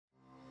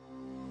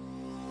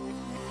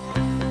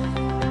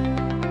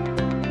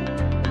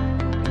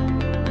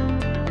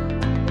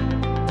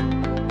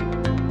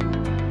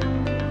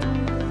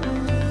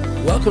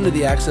Welcome to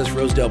the Access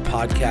Rosedale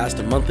podcast,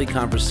 a monthly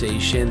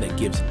conversation that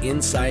gives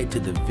insight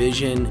to the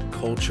vision,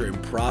 culture, and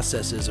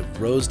processes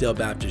of Rosedale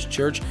Baptist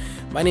Church.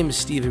 My name is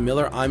Stephen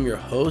Miller. I'm your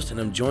host, and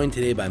I'm joined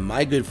today by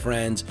my good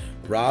friends,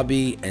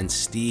 Robbie and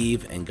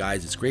Steve. And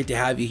guys, it's great to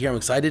have you here. I'm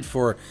excited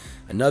for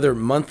another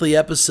monthly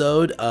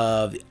episode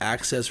of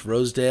Access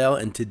Rosedale,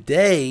 and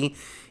today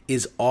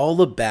is all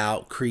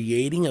about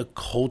creating a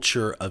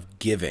culture of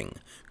giving.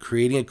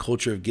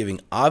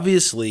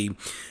 Obviously,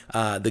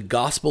 the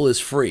gospel is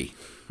free,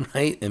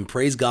 right? And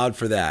praise God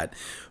for that.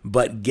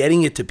 But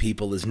getting it to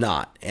people is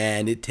not.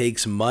 And it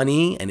takes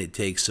money and it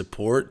takes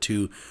support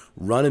to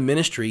run a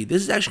ministry.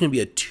 This is actually going to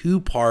be a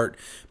two-part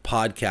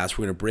podcast.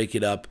 We're going to break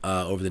it up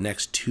over the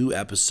next two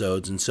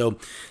episodes. And so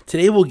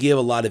today we'll give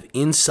a lot of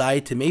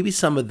insight to maybe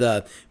some of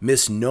the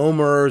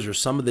misnomers or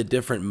some of the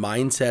different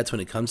mindsets when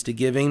it comes to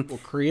giving. Well,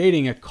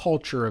 creating a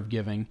culture of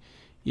giving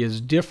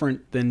is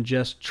different than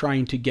just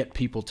trying to get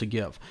people to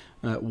give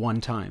at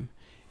one time.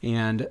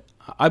 And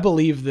I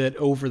believe that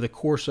over the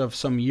course of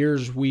some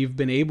years, we've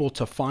been able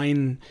to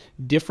find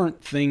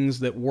different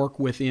things that work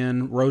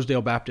within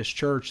Rosedale Baptist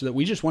Church that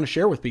we just want to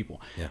share with people.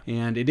 Yeah.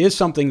 And it is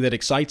something that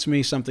excites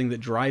me, something that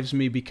drives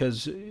me,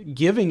 because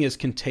giving is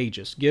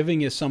contagious.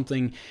 Giving is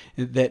something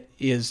that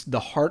is the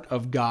heart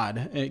of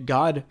God.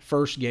 God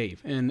first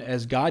gave. And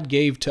as God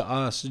gave to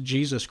us,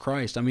 Jesus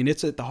Christ, I mean,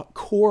 it's at the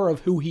core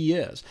of who He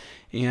is.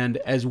 And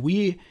as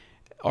we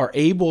are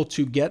able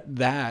to get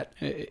that,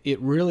 it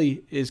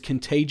really is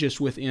contagious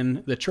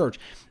within the church.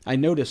 I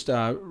noticed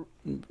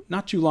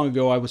not too long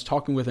ago, I was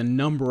talking with a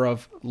number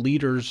of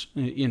leaders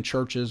in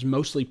churches,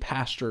 mostly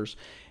pastors.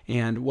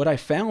 And what I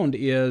found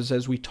is,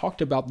 as we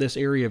talked about this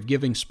area of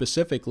giving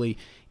specifically,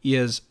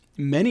 is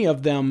many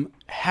of them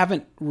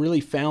haven't really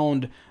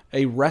found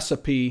a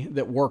recipe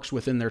that works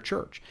within their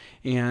church.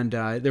 And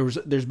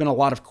there's been a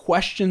lot of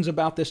questions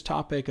about this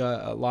topic,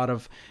 a lot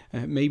of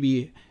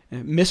maybe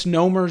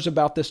misnomers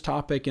about this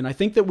topic, and I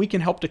think that we can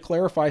help to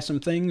clarify some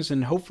things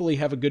and hopefully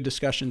have a good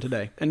discussion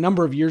today. A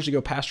number of years ago,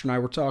 Pastor and I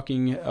were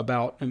talking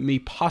about me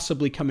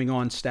possibly coming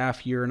on staff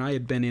here, and I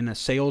had been in a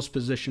sales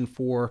position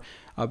for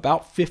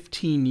about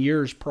 15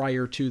 years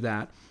prior to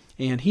that.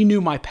 And he knew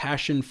my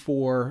passion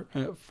for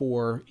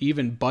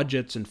even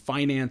budgets and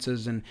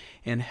finances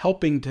and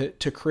helping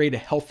to create a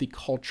healthy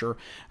culture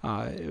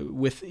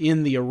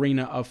within the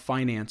arena of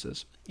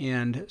finances.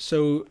 And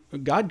so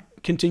God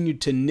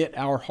continued to knit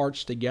our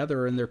hearts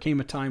together, and there came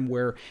a time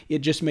where it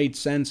just made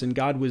sense and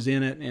God was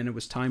in it and it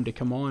was time to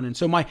come on. And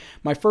so my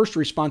first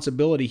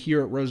responsibility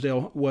here at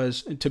Rosedale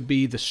was to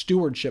be the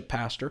stewardship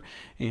pastor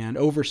and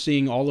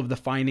overseeing all of the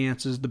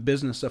finances, the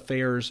business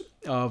affairs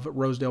of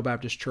Rosedale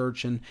Baptist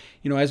Church. And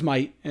as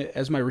my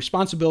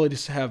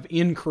responsibilities have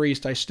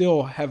increased, I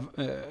still have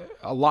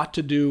a lot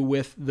to do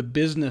with the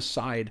business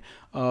side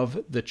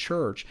of the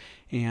church.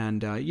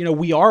 And,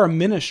 we are a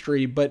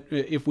ministry, but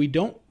if we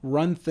don't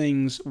run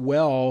things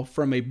well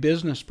from a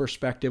business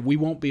perspective, we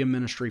won't be a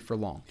ministry for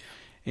long.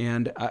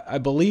 And I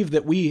believe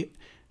that we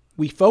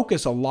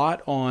focus a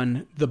lot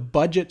on the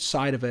budget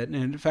side of it. And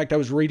in fact, I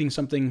was reading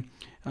something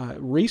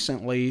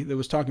recently that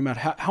was talking about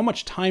how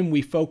much time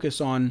we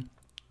focus on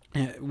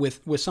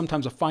with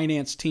sometimes a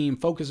finance team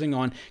focusing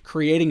on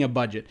creating a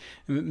budget,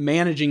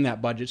 managing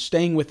that budget,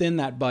 staying within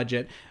that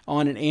budget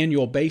on an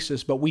annual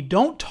basis. But we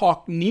don't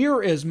talk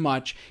near as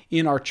much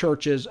in our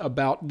churches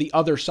about the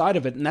other side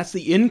of it, and that's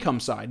the income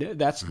side.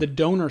 That's the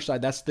donor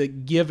side. That's the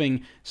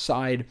giving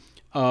side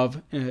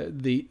of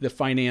the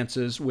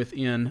finances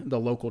within the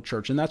local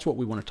church, and that's what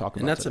we want to talk about.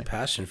 And that's today. A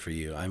passion for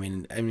you. I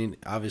mean,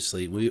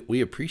 obviously, we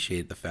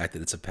appreciate the fact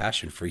that it's a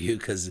passion for you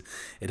because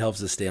it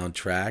helps us stay on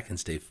track and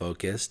stay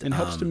focused, and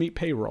helps to meet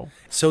payroll.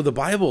 So the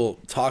Bible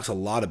talks a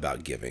lot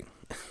about giving,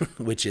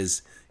 which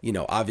is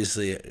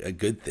obviously a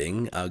good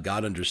thing.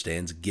 God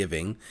understands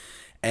giving.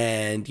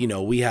 And,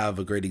 we have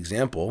a great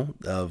example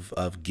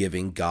of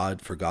giving.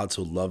 For God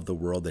so loved the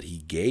world that He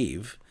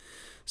gave.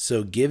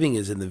 So giving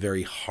is in the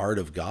very heart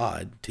of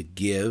God, to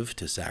give,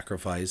 to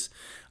sacrifice.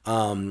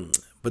 But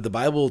the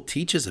Bible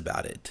teaches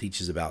about it. It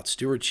teaches about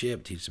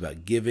stewardship, teaches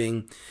about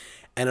giving,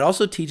 and it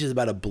also teaches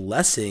about a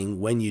blessing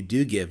when you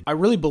do give. I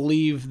really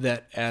believe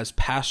that as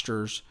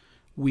pastors,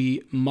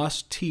 we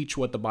must teach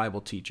what the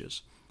Bible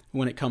teaches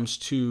when it comes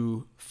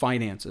to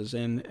finances.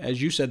 And as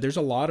you said, there's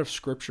a lot of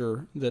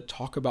scripture that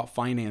talk about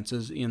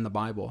finances in the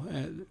Bible.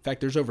 In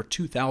fact, there's over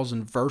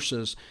 2,000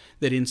 verses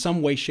that in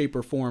some way, shape,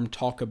 or form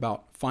talk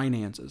about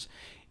finances.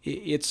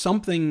 It's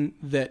something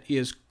that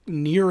is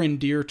near and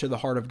dear to the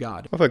heart of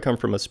God. If I come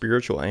from a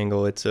spiritual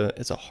angle, it's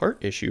a heart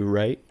issue,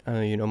 right?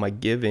 My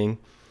giving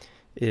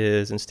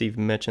is, and Steve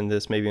mentioned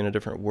this maybe in a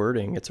different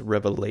wording, it's a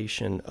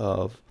revelation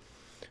of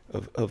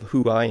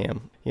who I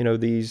am.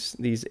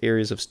 These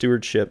areas of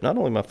stewardship, not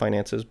only my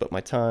finances, but my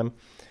time,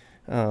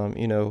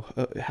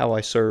 how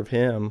I serve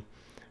Him,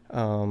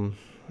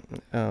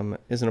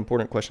 is an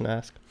important question to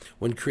ask.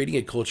 When creating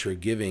a culture of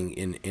giving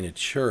in a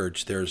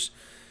church, there's,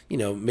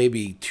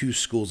 maybe two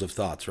schools of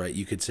thoughts, right?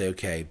 You could say,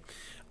 okay,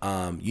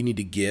 you need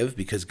to give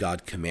because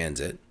God commands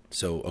it.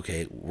 So,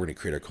 okay, we're going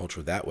to create our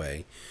culture that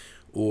way.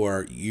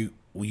 Or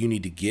you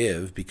need to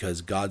give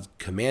because God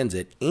commands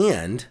it,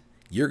 and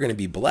you're going to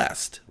be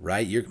blessed,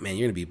 right? You're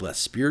going to be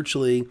blessed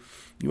spiritually.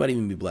 You might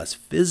even be blessed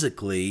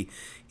physically.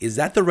 Is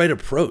that the right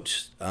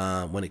approach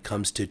when it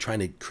comes to trying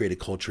to create a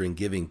culture and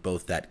giving,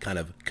 both that kind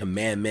of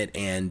commandment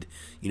and,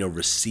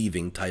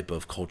 receiving type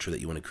of culture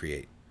that you want to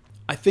create?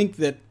 I think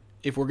that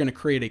if we're going to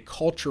create a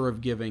culture of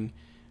giving,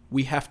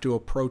 we have to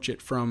approach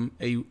it from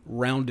a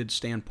rounded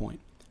standpoint.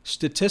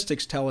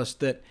 Statistics tell us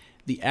that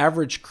the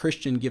average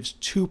Christian gives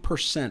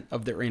 2%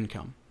 of their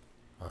income.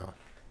 Wow.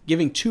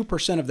 Giving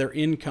 2% of their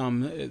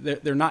income,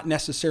 they're not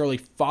necessarily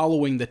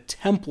following the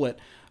template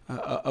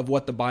of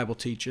what the Bible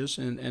teaches.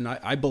 And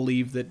I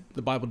believe that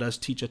the Bible does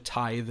teach a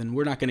tithe, and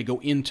we're not going to go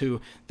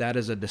into that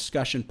as a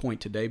discussion point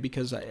today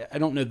because I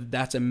don't know that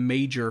that's a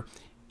major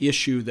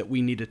issue that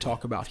we need to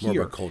talk about It's more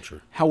here. about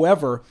culture.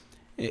 However,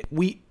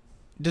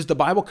 does the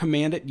Bible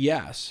command it?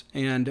 Yes.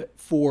 And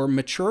for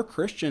mature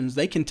Christians,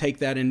 they can take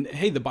that and,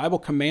 hey, the Bible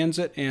commands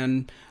it,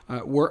 and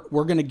we're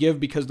going to give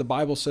because the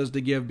Bible says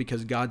to give,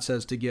 because God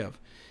says to give.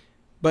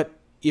 But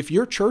if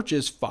your church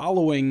is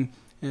following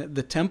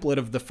the template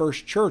of the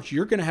first church,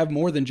 you're going to have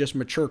more than just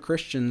mature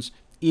Christians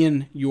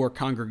in your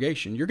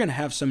congregation. You're going to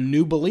have some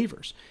new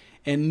believers.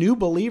 And new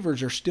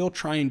believers are still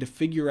trying to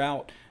figure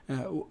out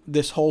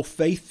this whole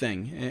faith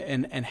thing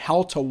and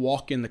how to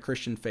walk in the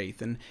Christian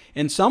faith.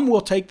 And some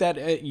will take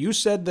that, you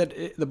said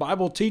that the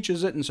Bible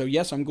teaches it, and so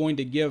yes, I'm going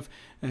to give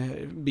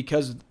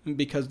because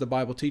the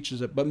Bible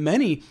teaches it. But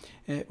many,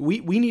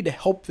 we need to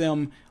help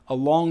them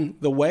along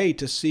the way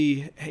to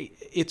see, hey,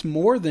 it's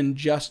more than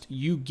just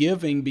you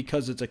giving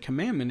because it's a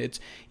commandment.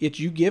 It's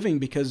you giving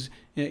because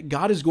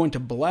God is going to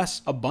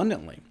bless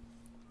abundantly.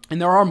 And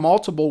there are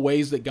multiple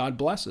ways that God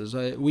blesses.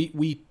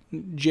 We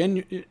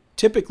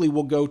typically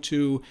will go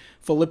to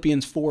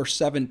Philippians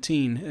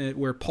 4:17,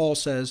 where Paul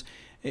says,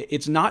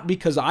 it's not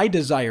because I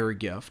desire a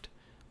gift,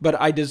 but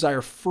I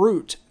desire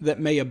fruit that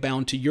may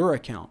abound to your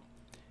account.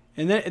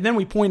 And then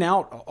we point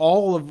out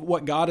all of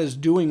what God is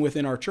doing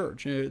within our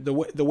church, the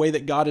way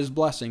that God is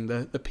blessing,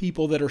 the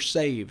people that are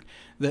saved,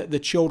 the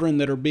children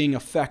that are being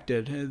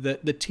affected,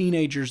 the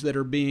teenagers that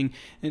are being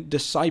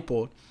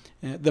discipled,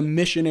 the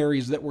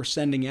missionaries that we're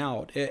sending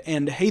out.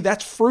 And hey,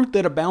 that's fruit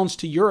that abounds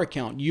to your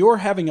account. You're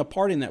having a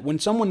part in that. When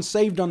someone's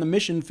saved on the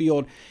mission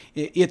field,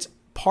 it's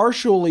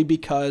partially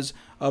because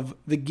of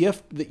the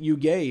gift that you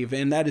gave,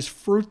 and that is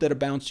fruit that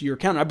abounds to your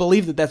account. I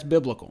believe that that's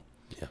biblical.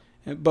 Yeah.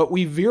 But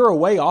we veer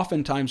away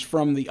oftentimes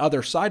from the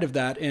other side of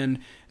that, and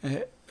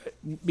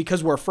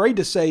because we're afraid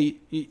to say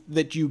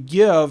that you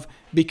give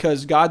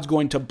because God's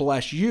going to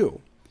bless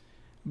you.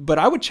 But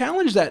I would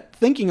challenge that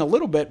thinking a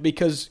little bit,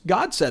 because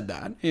God said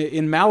that.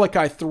 In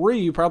Malachi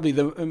 3, probably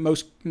the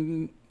most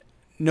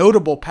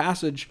notable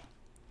passage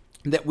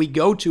that we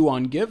go to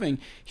on giving,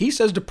 he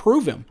says to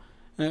prove him.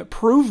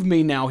 Prove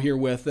me now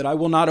herewith that I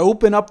will not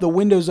open up the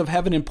windows of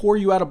heaven and pour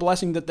you out a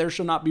blessing that there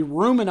shall not be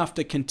room enough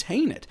to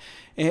contain it.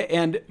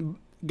 And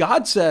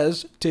God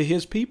says to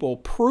his people,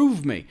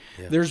 prove me.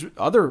 Yeah. There's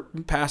other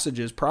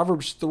passages,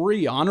 Proverbs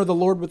 3, honor the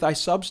Lord with thy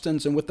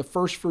substance and with the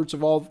first fruits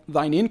of all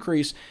thine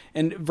increase.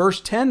 And verse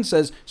 10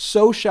 says,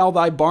 so shall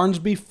thy barns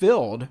be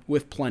filled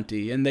with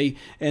plenty, and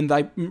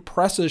thy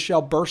presses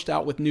shall burst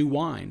out with new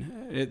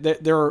wine.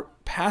 There are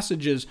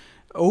passages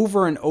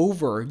over and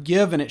over,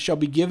 give and it shall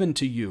be given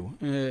to you.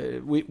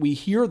 We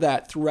hear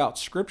that throughout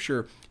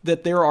Scripture,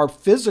 that there are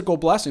physical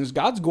blessings.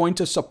 God's going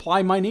to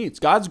supply my needs.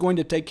 God's going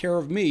to take care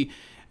of me,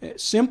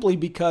 simply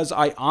because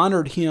I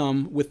honored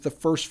him with the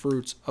first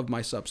fruits of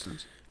my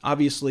substance.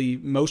 Obviously,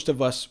 most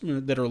of us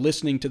that are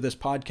listening to this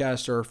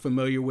podcast are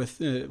familiar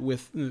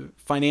with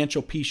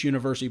Financial Peace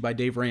University by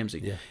Dave Ramsey.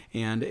 Yeah.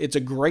 And it's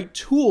a great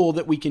tool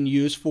that we can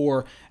use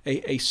for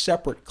a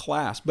separate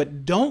class.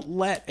 But don't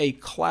let a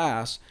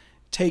class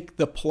take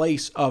the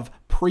place of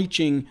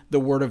preaching the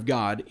Word of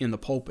God in the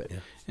pulpit.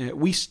 Yeah.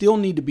 We still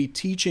need to be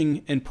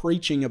teaching and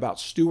preaching about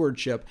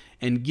stewardship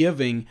and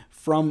giving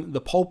from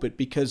the pulpit,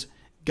 because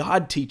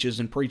God teaches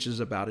and preaches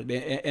about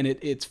it, and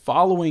it's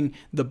following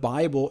the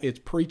Bible. It's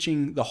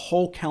preaching the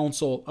whole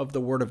counsel of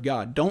the Word of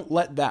God. Don't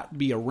let that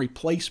be a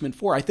replacement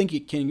for. I think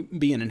it can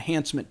be an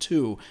enhancement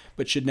to,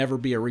 but should never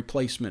be a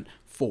replacement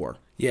for.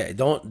 Yeah,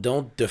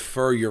 don't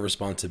defer your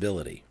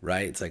responsibility,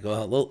 right? It's like,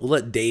 well, we'll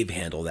let Dave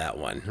handle that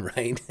one,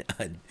 right?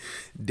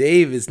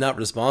 Dave is not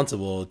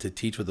responsible to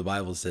teach what the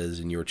Bible says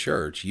in your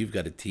church. You've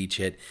got to teach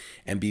it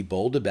and be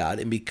bold about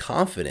it and be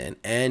confident.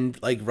 And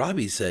like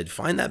Robbie said,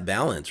 find that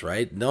balance,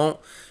 right?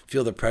 Don't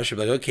feel the pressure of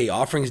like, okay,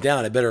 offering's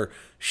down, I better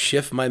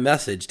shift my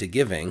message to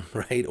giving,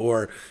 right?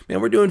 Or, man,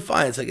 we're doing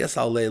fine, so I guess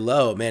I'll lay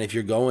low. Man, if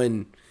you're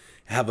going,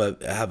 have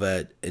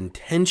a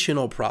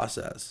intentional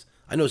process.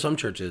 I know some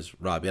churches,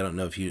 Robbie, I don't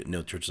know if you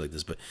know churches like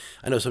this, but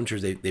I know some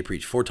churches, they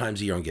preach 4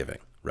 times a year on giving,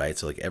 right?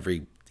 So like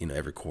every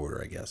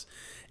quarter, I guess.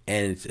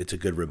 And it's a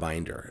good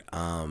reminder.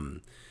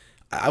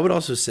 I would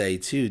also say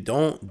too,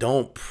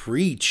 don't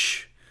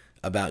preach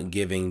about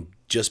giving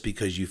just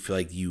because you feel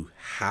like you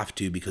have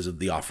to because of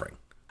the offering.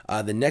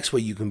 The next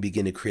way you can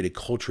begin to create a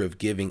culture of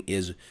giving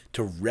is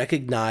to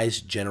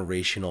recognize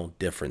generational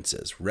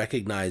differences.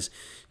 Recognize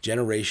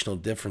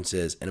generational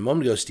differences. And a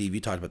moment ago, Steve,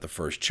 you talked about the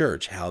first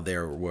church, how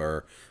there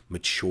were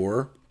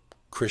mature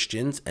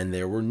Christians and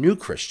there were new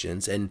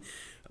Christians. And,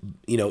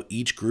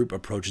 each group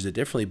approaches it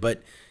differently.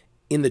 But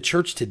in the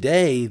church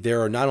today,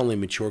 there are not only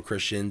mature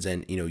Christians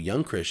and,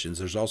 young Christians,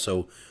 there's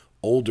also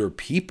older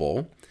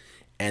people.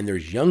 And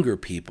there's younger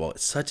people,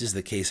 such is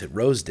the case at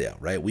Rosedale,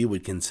 right? We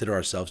would consider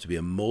ourselves to be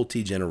a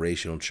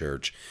multi-generational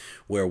church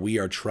where we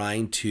are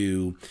trying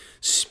to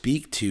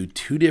speak to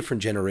two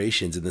different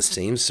generations in the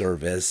same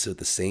service, with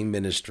the same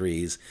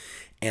ministries.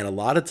 And a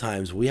lot of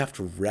times we have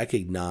to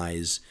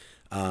recognize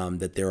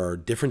that there are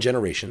different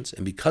generations.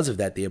 And because of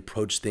that, they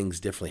approach things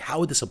differently.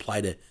 How would this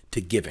apply to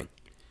giving?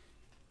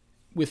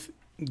 With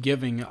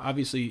giving,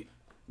 obviously,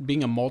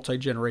 being a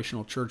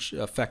multi-generational church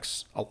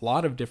affects a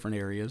lot of different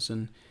areas.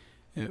 And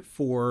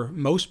for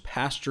most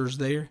pastors,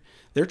 they're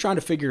trying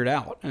to figure it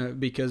out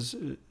because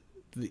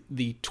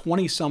the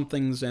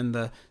 20-somethings and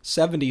the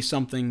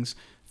 70-somethings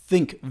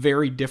think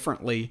very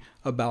differently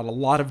about a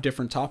lot of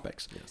different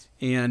topics. Yes.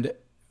 And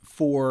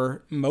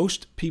for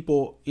most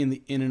people in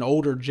an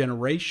older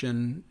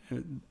generation,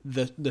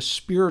 the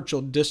spiritual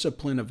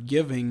discipline of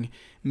giving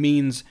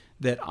means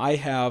that I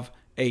have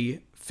a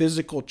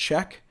physical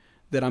check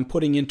that I'm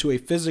putting into a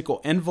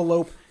physical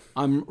envelope.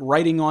 I'm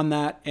writing on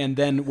that, and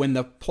then when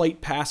the plate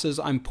passes,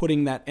 I'm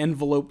putting that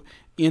envelope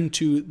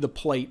into the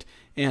plate.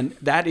 And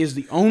that is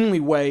the only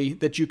way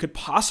that you could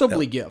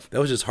possibly give. That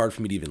was just hard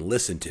for me to even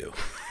listen to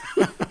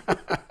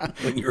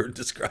when you were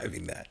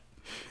describing that.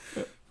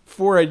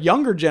 For a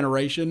younger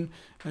generation,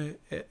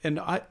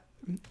 and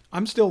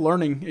I'm still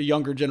learning a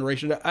younger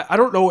generation. I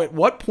don't know at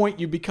what point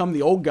you become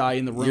the old guy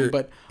in the room,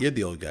 but you're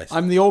the old guy.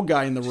 I'm the old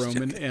guy in the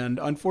room, and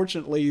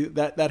unfortunately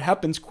that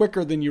happens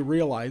quicker than you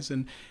realize.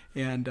 And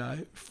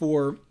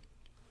for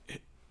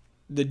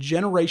the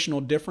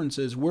generational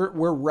differences,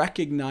 we're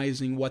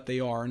recognizing what they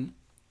are. And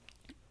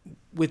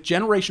with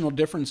generational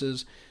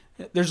differences,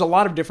 there's a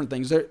lot of different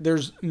things.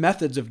 There's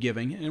methods of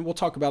giving, and we'll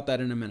talk about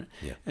that in a minute.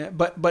 Yeah.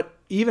 But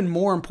even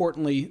more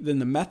importantly than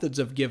the methods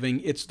of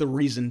giving, it's the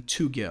reason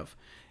to give.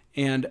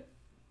 And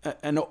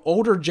an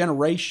older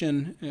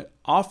generation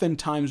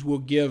oftentimes will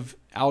give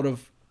out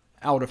of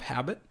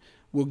habit,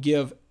 will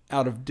give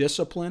out of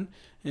discipline.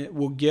 It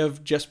will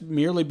give just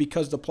merely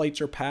because the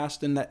plates are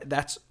passed and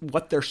that's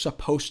what they're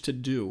supposed to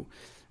do.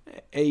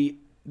 The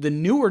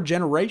newer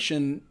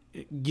generation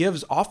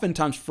gives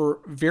oftentimes for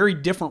very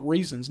different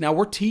reasons. Now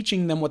we're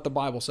teaching them what the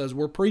Bible says.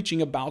 We're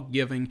preaching about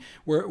giving.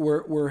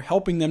 We're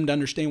helping them to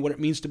understand what it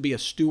means to be a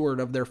steward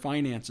of their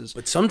finances.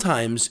 But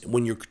sometimes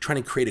when you're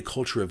trying to create a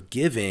culture of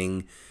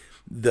giving,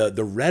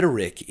 the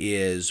rhetoric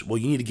is, well,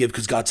 you need to give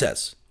because God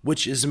says,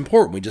 which is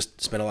important. We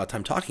just spent a lot of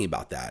time talking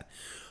about that.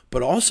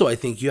 But also, I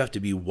think you have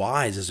to be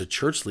wise as a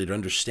church leader to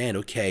understand,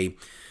 okay,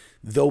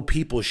 though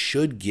people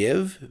should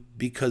give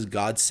because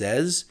God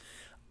says,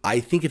 I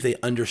think if they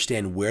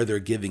understand where their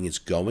giving is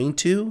going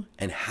to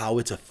and how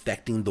it's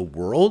affecting the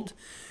world,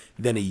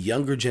 then a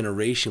younger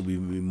generation will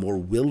be more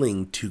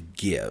willing to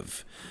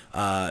give.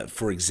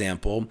 For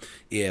example,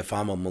 if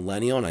I'm a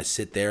millennial and I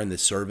sit there in the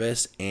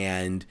service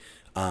and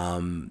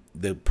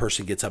the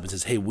person gets up and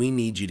says, hey, we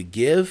need you to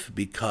give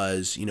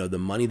because, the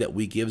money that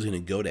we give is going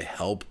to go to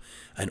help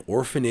an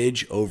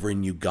orphanage over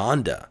in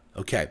Uganda.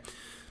 Okay.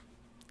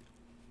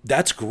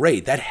 That's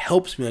great. That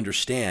helps me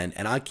understand,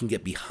 and I can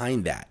get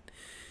behind that.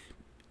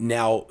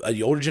 Now,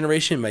 the older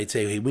generation might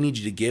say, hey, we need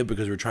you to give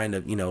because we're trying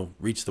to,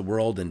 reach the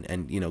world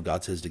and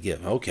God says to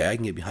give. Okay, I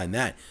can get behind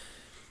that.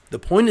 The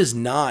point is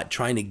not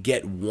trying to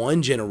get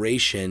one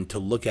generation to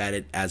look at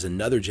it as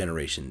another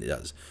generation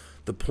does.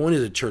 The point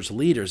as a church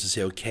leader is to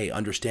say, okay,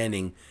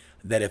 understanding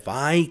that if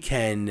I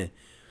can,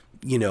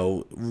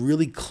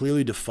 really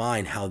clearly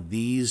define how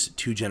these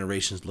two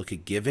generations look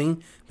at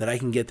giving, that I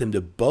can get them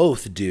to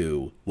both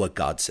do what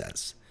God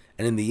says.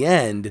 And in the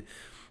end,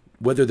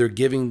 whether they're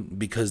giving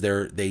because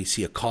they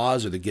see a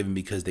cause or they're giving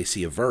because they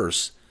see a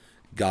verse,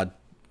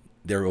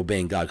 they're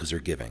obeying God because they're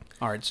giving.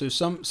 All right, so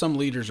some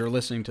leaders are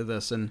listening to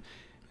this, and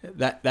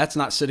that's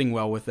not sitting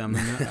well with them.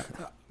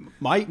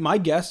 My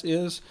guess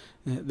is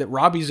that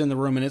Robbie's in the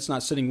room, and it's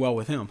not sitting well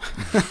with him.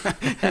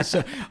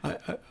 So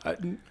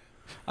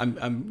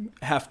I'm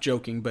half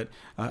joking, but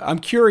I'm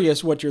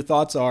curious what your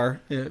thoughts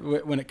are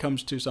when it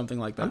comes to something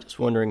like that. I'm just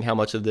wondering how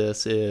much of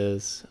this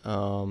is,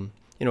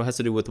 has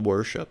to do with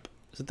worship.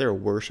 Isn't there a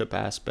worship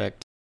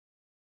aspect?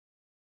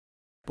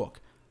 Book.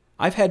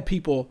 I've had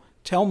people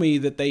tell me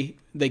that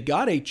they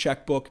got a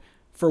checkbook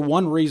for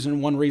one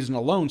reason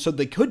alone, so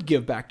they could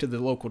give back to the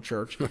local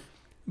church.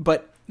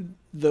 But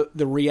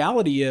the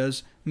reality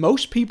is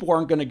most people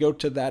aren't going to go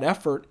to that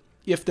effort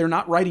if they're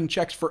not writing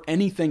checks for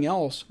anything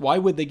else. Why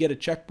would they get a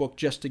checkbook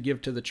just to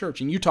give to the church?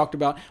 And you talked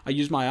about, I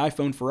use my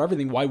iPhone for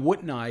everything. Why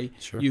wouldn't I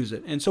use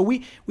it? And so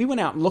we went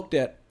out and looked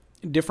at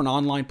different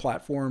online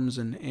platforms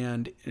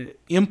and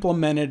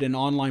implemented an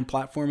online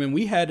platform, and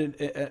we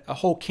had a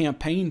whole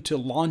campaign to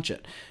launch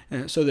it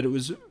so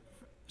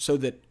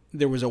that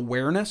there was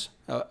awareness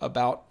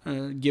about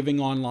giving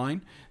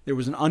online. There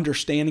was an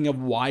understanding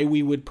of why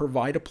we would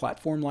provide a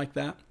platform like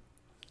that.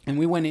 And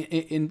we went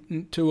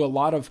into a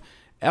lot of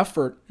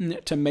effort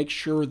to make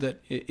sure that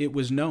it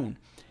was known.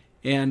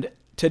 And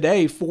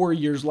today, 4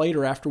 years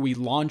later, after we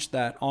launched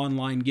that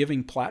online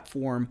giving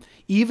platform,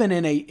 even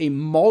in a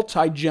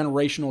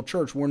multi-generational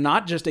church, we're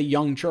not just a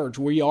young church,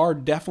 we are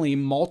definitely a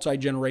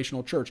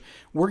multi-generational church.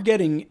 We're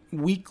getting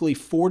weekly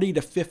 40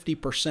 to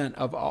 50%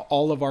 of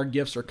all of our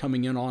gifts are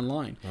coming in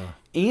online.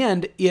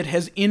 And it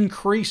has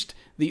increased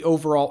the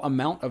overall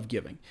amount of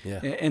giving.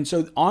 Yeah. And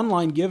so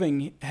online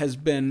giving has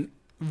been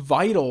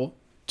vital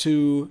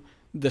to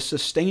the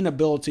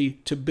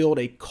sustainability to build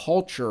a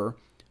culture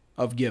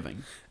of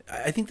giving.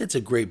 I think that's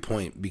a great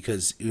point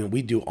because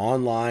we do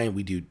online,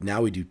 we do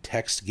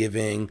text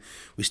giving,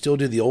 we still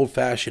do the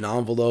old-fashioned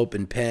envelope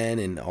and pen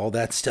and all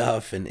that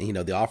stuff, and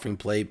the offering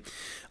plate.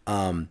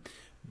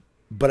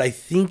 But I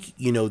think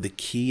the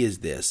key is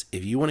this: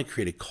 if you want to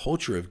create a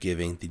culture of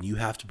giving, then you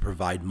have to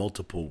provide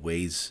multiple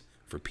ways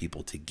for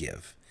people to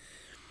give.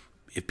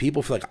 If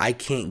people feel like I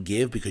can't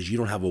give because you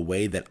don't have a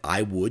way that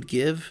I would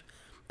give,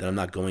 then I'm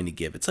not going to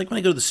give. It's like when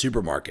I go to the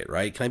supermarket,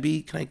 right? Can I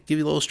give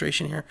you an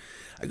illustration here?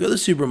 I go to the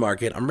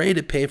supermarket, I'm ready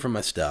to pay for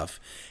my stuff,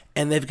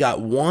 and they've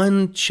got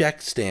one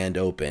check stand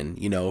open,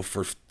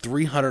 for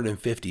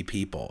 350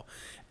 people.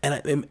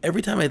 And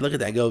every time I look at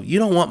that, I go, you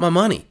don't want my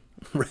money,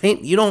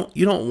 right? You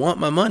don't want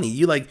my money.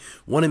 You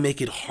want to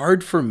make it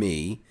hard for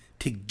me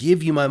to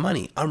give you my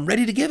money. I'm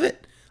ready to give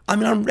it.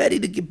 I'm ready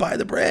to buy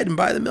the bread and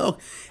buy the milk.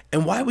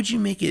 And why would you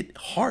make it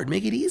hard?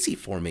 Make it easy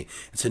for me.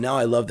 And so now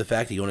I love the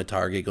fact that you go to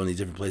Target, go to these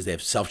different places, they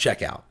have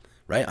self-checkout,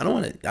 right? I don't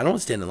want to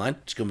stand in line.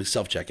 Just go with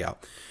self-checkout.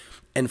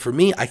 And for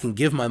me, I can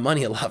give my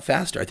money a lot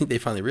faster. I think they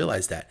finally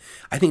realized that.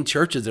 I think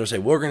churches, they'll say,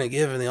 we're going to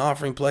give in the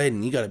offering plate,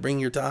 and you got to bring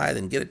your tithe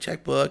and get a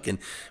checkbook, and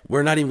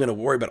we're not even going to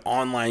worry about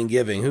online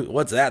giving.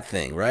 What's that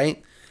thing,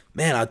 right?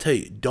 Man, I'll tell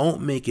you,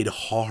 don't make it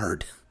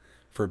hard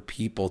for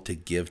people to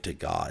give to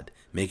God.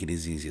 Make it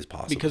as easy as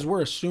possible. Because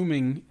we're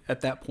assuming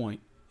at that point,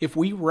 if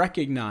we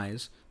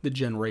recognize the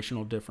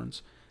generational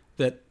difference,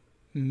 that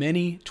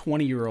many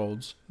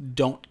 20-year-olds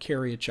don't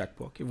carry a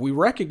checkbook. If we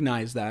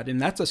recognize that, and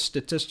that's a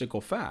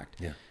statistical fact,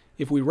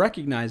 if we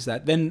recognize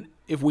that, then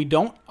if we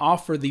don't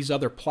offer these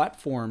other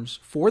platforms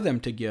for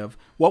them to give,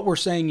 what we're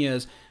saying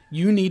is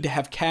you need to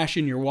have cash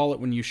in your wallet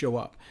when you show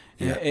up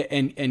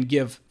and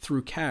give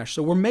through cash.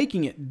 So we're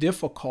making it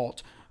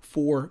difficult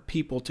for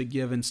people to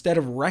give instead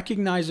of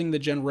recognizing the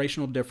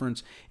generational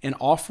difference and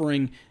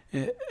offering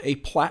a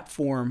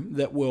platform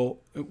that will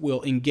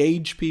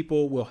engage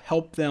people, will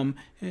help them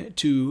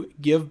to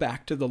give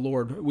back to the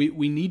Lord.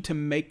 We need to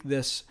make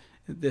this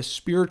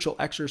spiritual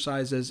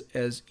exercise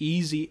as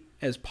easy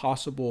as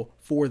possible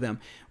for them.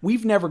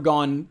 We've never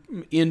gone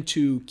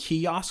into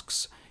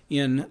kiosks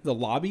in the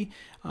lobby.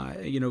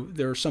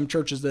 There are some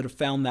churches that have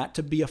found that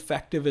to be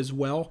effective as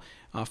well.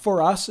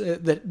 For us,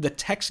 the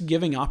text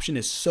giving option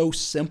is so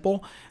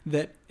simple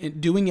that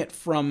doing it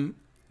from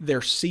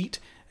their seat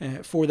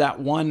for that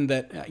one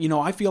that,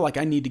 I feel like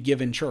I need to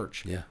give in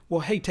church. Yeah. Well,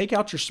 hey, take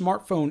out your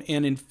smartphone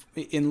and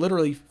in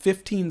literally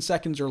 15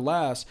 seconds or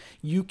less,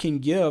 you can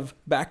give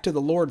back to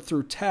the Lord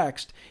through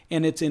text,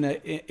 and it's in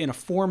a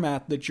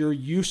format that you're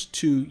used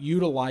to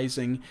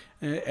utilizing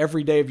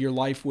every day of your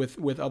life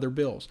with other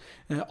bills.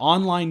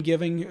 Online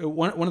giving,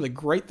 one of the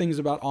great things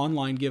about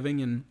online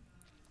giving, and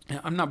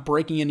I'm not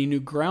breaking any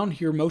new ground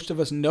here. Most of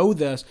us know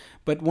this,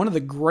 but one of the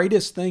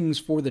greatest things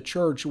for the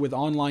church with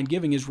online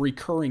giving is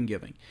recurring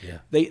giving. Yeah.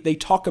 They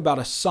talk about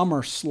a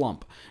summer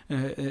slump.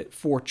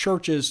 For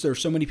churches,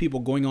 there's so many people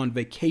going on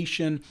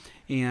vacation,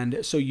 and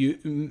so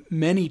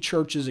many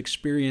churches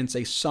experience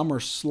a summer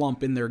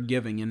slump in their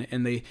giving,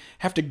 and they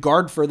have to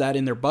guard for that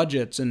in their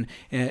budgets and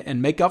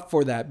make up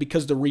for that,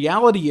 because the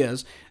reality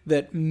is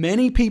that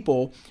many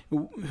people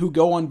who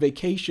go on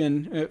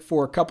vacation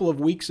for a couple of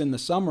weeks in the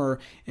summer,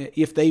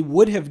 if they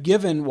would have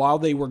given while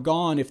they were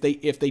gone, if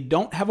they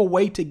don't have a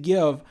way to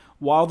give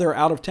while they're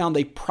out of town,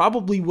 they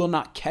probably will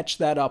not catch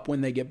that up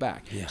when they get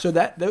back. Yeah. So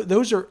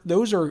those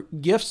are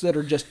gifts that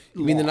are just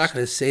You mean lost. they're not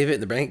going to save it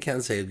in the bank account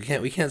and say,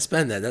 we can't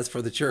spend that. That's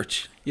for the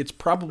church. It's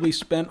probably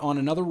spent on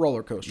another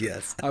roller coaster.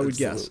 Yes, I would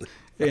absolutely.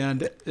 guess.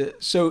 And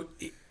so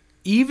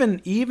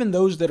even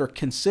those that are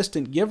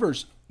consistent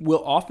givers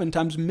will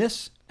oftentimes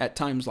miss at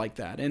times like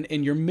that.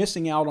 And you're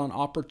missing out on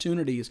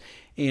opportunities.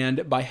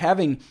 And by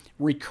having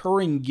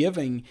recurring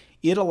giving,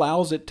 it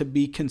allows it to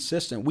be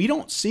consistent. We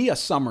don't see a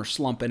summer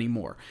slump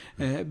anymore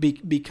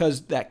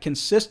because that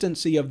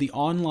consistency of the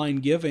online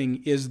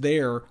giving is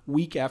there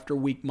week after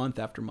week, month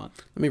after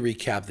month. Let me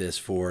recap this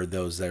for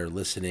those that are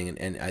listening.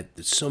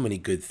 There's so many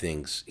good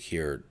things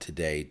here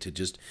today to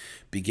just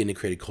begin to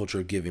create a culture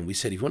of giving. We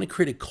said, if you want to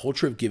create a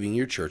culture of giving in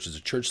your church as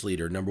a church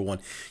leader, number one,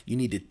 you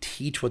need to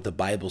teach what the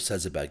Bible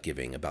says about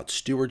giving, about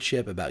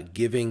stewardship, about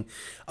giving,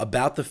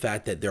 about the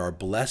fact that there are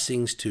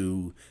blessings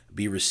to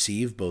be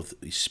received, both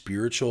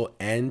spiritual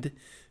and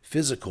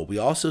physical. We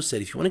also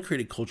said if you want to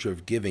create a culture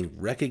of giving,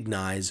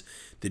 recognize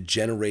the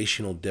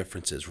generational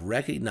differences.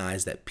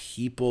 Recognize that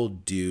people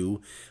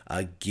do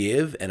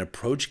give and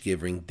approach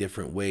giving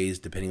different ways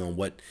depending on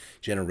what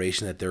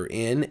generation that they're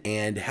in,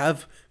 and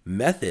have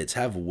methods,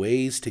 have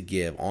ways to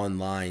give: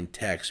 online,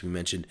 text. We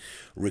mentioned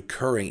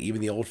recurring,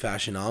 even the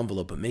old-fashioned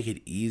envelope, but make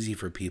it easy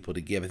for people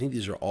to give. I think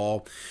these are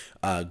all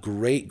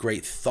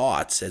great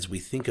thoughts as we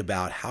think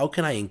about how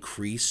can I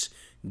increase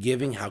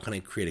giving? How can I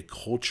create a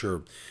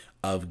culture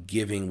of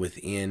giving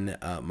within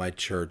my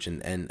church?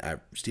 And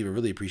Steve, I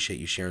really appreciate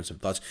you sharing some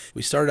thoughts.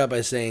 We started out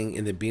by saying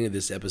in the beginning of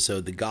this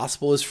episode, the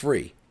gospel is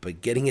free, but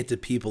getting it to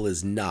people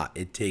is not.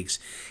 It takes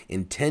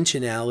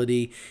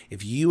intentionality.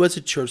 If you as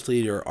a church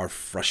leader are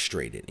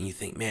frustrated and you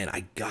think, man,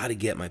 I got to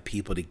get my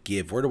people to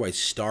give, where do I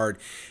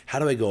start? How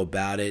do I go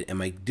about it?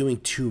 Am I doing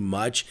too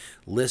much?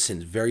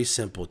 Listen, very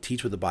simple.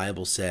 Teach what the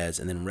Bible says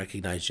and then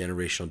recognize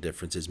generational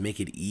differences. Make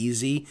it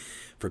easy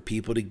for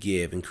people to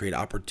give and create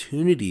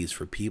opportunities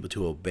for people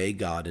to obey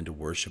God and to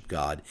worship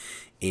God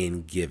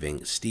in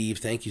giving. Steve,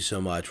 thank you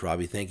so much.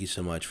 Robbie, thank you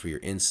so much for your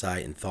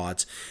insight and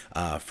thoughts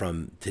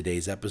from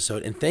today's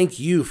episode. And thank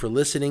you for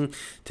listening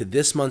to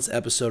this month's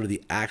episode of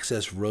the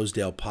Access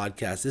Rosedale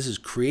podcast. This is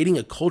Creating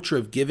a Culture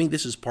of Giving.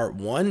 This is part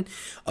one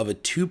of a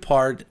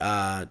two-part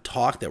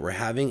talk that we're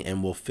having,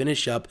 and we'll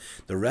finish up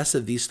the rest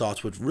of these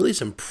thoughts with really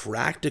some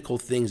practical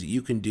things that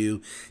you can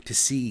do to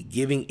see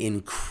giving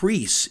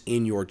increase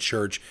in your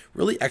church,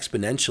 really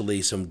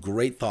exponentially. Some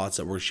great thoughts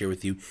that we'll share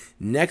with you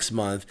next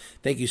month.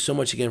 Thank you so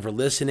much again for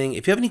listening.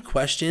 If you have any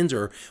questions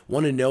or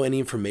want to know any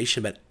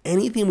information about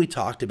anything we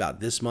talked about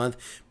this month,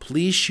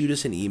 please shoot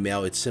us an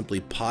email. It's simply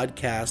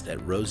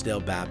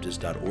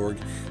podcast@rosedalebaptist.org.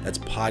 That's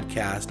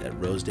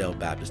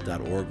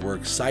podcast@rosedalebaptist.org. We're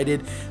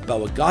excited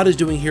about what God is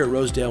doing here at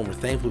Rosedale, and we're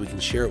thankful we can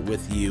share it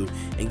with you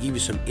and give you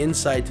some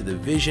insight to the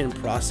vision,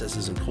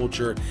 processes, and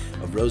culture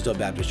of Rosedale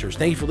Baptist Church.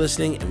 Thank you for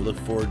listening, and we look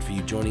forward for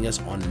you joining us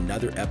on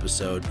another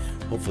episode,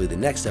 hopefully the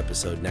next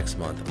episode next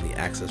month on the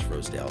Access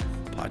Rosedale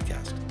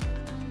podcast.